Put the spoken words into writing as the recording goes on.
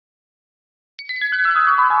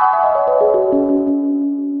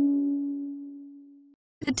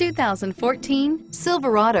The 2014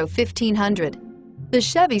 Silverado 1500. The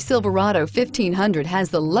Chevy Silverado 1500 has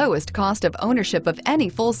the lowest cost of ownership of any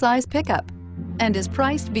full-size pickup and is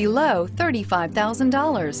priced below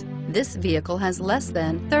 $35,000. This vehicle has less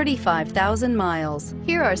than 35,000 miles.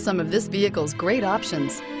 Here are some of this vehicle's great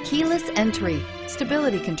options: keyless entry,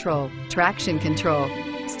 stability control, traction control,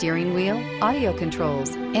 steering wheel audio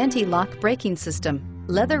controls, anti-lock braking system,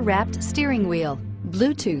 leather-wrapped steering wheel,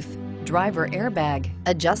 Bluetooth, driver airbag,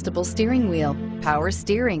 adjustable steering wheel, power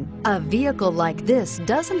steering. A vehicle like this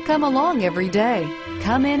doesn't come along every day.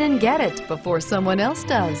 Come in and get it before someone else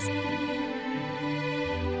does.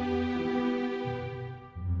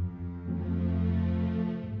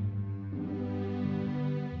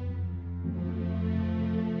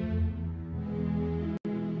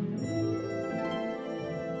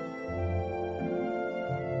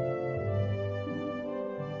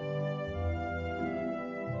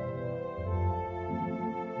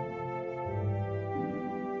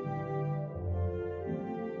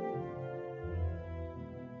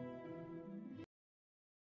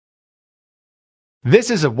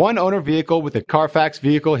 This is a one-owner vehicle with a CARFAX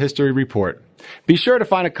Vehicle History Report. Be sure to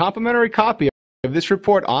find a complimentary copy of this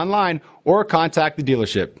report online or contact the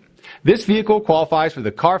dealership. This vehicle qualifies for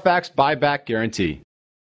the CARFAX BuyBack Guarantee.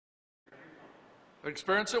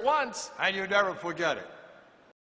 Experience it once, and you never forget it.